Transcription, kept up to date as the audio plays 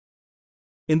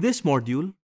In this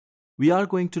module, we are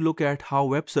going to look at how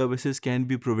web services can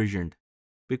be provisioned,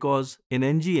 because in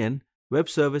NGN, web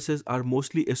services are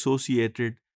mostly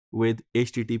associated with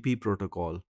HTTP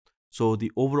protocol. So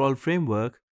the overall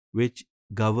framework which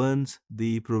governs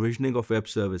the provisioning of web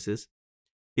services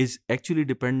is actually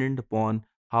dependent upon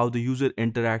how the user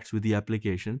interacts with the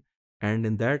application, and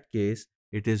in that case,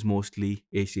 it is mostly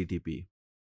HTTP.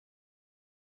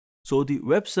 So the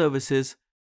web services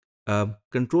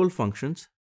control functions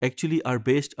actually are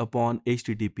based upon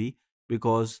HTTP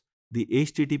because the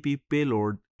HTTP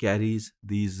payload carries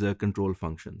these control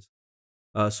functions.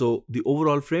 So the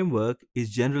overall framework is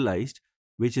generalized,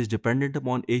 which is dependent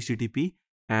upon HTTP,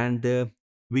 and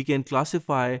we can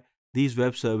classify these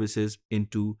web services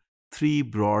into three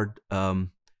broad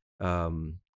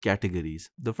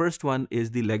categories. The first one is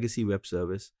the legacy web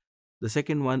service. The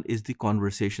second one is the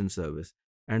conversation service,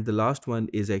 and the last one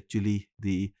is actually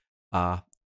the uh,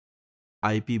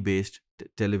 IP-based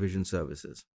television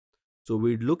services. So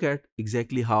we'd look at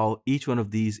exactly how each one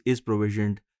of these is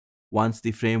provisioned once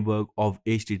the framework of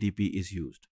HTTP is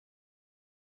used.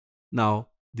 Now,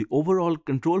 the overall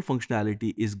control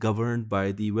functionality is governed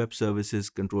by the web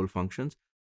services control functions,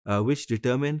 which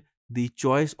determine the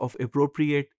choice of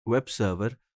appropriate web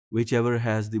server, whichever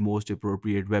has the most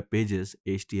appropriate web pages,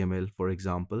 HTML, for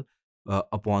example,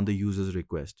 upon the user's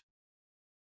request.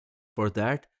 For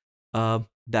that, a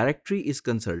directory is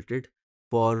consulted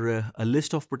for a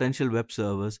list of potential web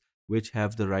servers which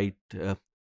have the right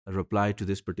reply to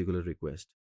this particular request.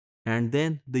 And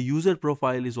then the user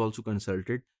profile is also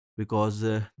consulted because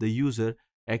the user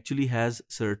actually has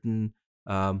certain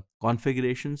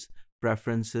configurations,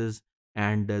 preferences,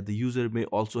 and the user may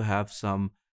also have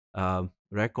some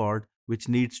record which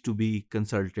needs to be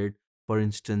consulted. For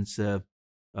instance,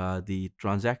 the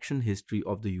transaction history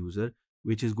of the user,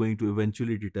 which is going to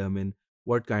eventually determine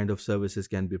what kind of services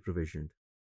can be provisioned.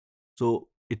 So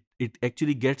it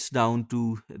actually gets down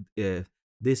to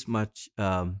this much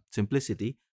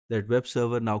simplicity, that web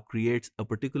server now creates a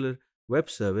particular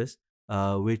web service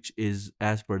which is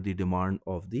as per the demand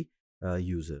of the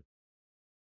user.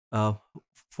 Uh,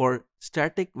 for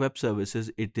static web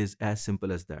services, it is as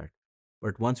simple as that.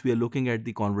 But once we are looking at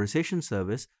the conversation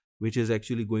service, which is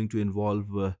actually going to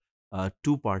involve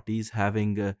two parties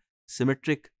having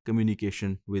symmetric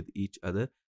communication with each other,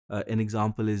 an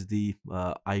example is the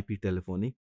IP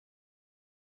telephony.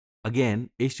 Again,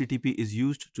 HTTP is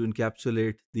used to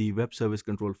encapsulate the web service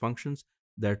control functions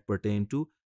that pertain to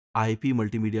IP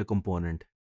multimedia component.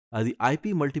 The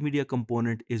IP multimedia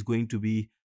component is going to be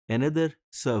another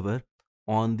server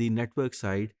on the network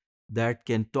side that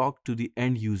can talk to the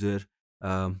end user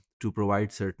to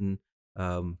provide certain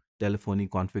telephony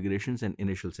configurations and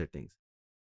initial settings.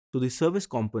 So the service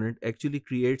component actually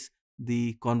creates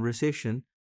the conversation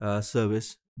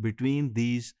service between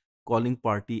these calling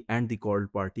party and the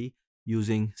called party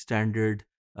using standard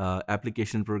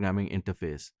application programming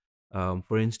interface.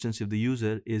 For instance, if the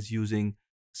user is using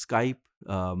Skype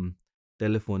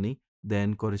telephony,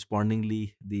 then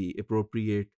correspondingly the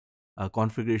appropriate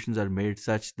configurations are made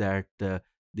such that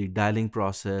the dialing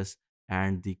process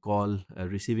and the call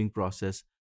receiving process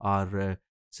are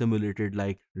simulated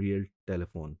like real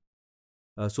telephone.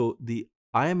 So the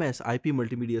IMS IP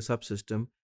multimedia subsystem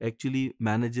actually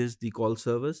manages the call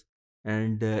service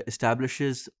and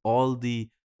establishes all the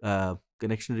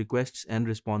connection requests and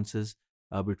responses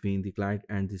between the client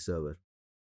and the server.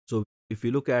 So if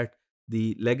you look at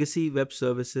the legacy web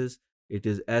services, it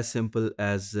is as simple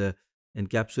as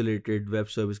encapsulated web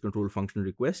service control function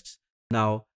requests.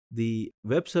 Now, the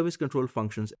web service control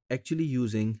functions actually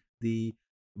using the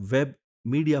web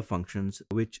media functions,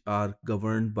 which are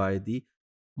governed by the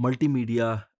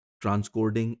multimedia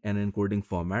transcoding and encoding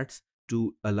formats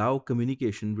to allow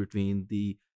communication between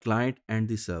the client and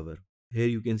the server. Here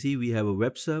you can see we have a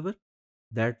web server.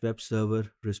 That web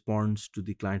server responds to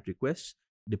the client requests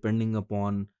depending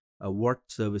upon what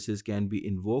services can be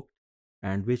invoked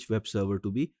and which web server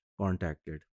to be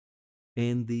contacted.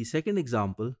 In the second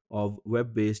example of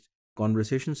web-based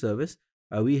conversation service,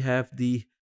 we have the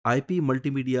IP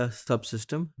multimedia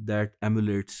subsystem that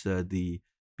emulates the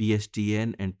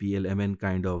PSTN and PLMN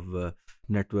kind of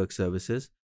network services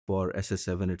for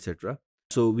SS7, etc.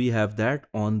 So we have that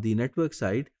on the network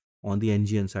side, on the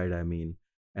NGN side, I mean,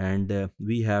 and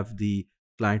we have the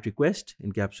client request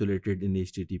encapsulated in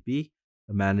HTTP,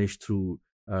 managed through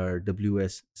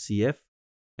WSCF,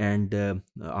 and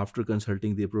after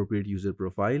consulting the appropriate user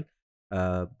profile,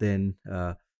 then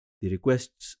the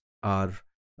requests are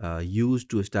used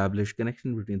to establish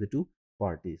connection between the two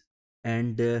parties.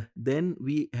 And then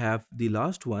we have the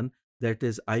last one, that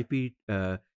is IP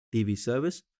TV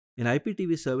service, In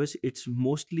IPTV service, it's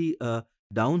mostly a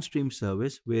downstream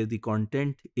service where the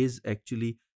content is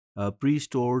actually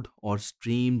pre-stored or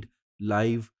streamed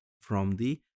live from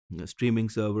the streaming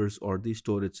servers or the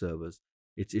storage servers.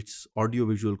 It's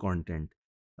audio-visual content.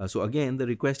 So again, the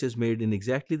request is made in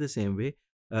exactly the same way.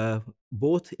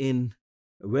 Both in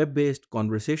web-based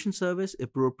conversation service,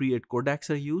 appropriate codecs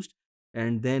are used,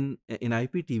 and then in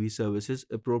IPTV services,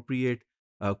 appropriate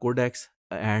codecs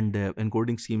and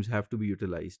encoding schemes have to be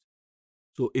utilized.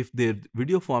 So if their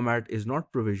video format is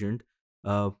not provisioned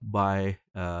by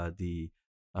the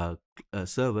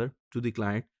server to the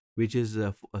client, which is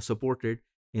supported,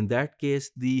 in that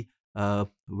case, the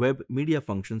web media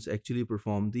functions actually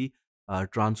perform the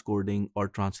transcoding or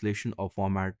translation of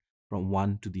format from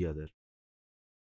one to the other.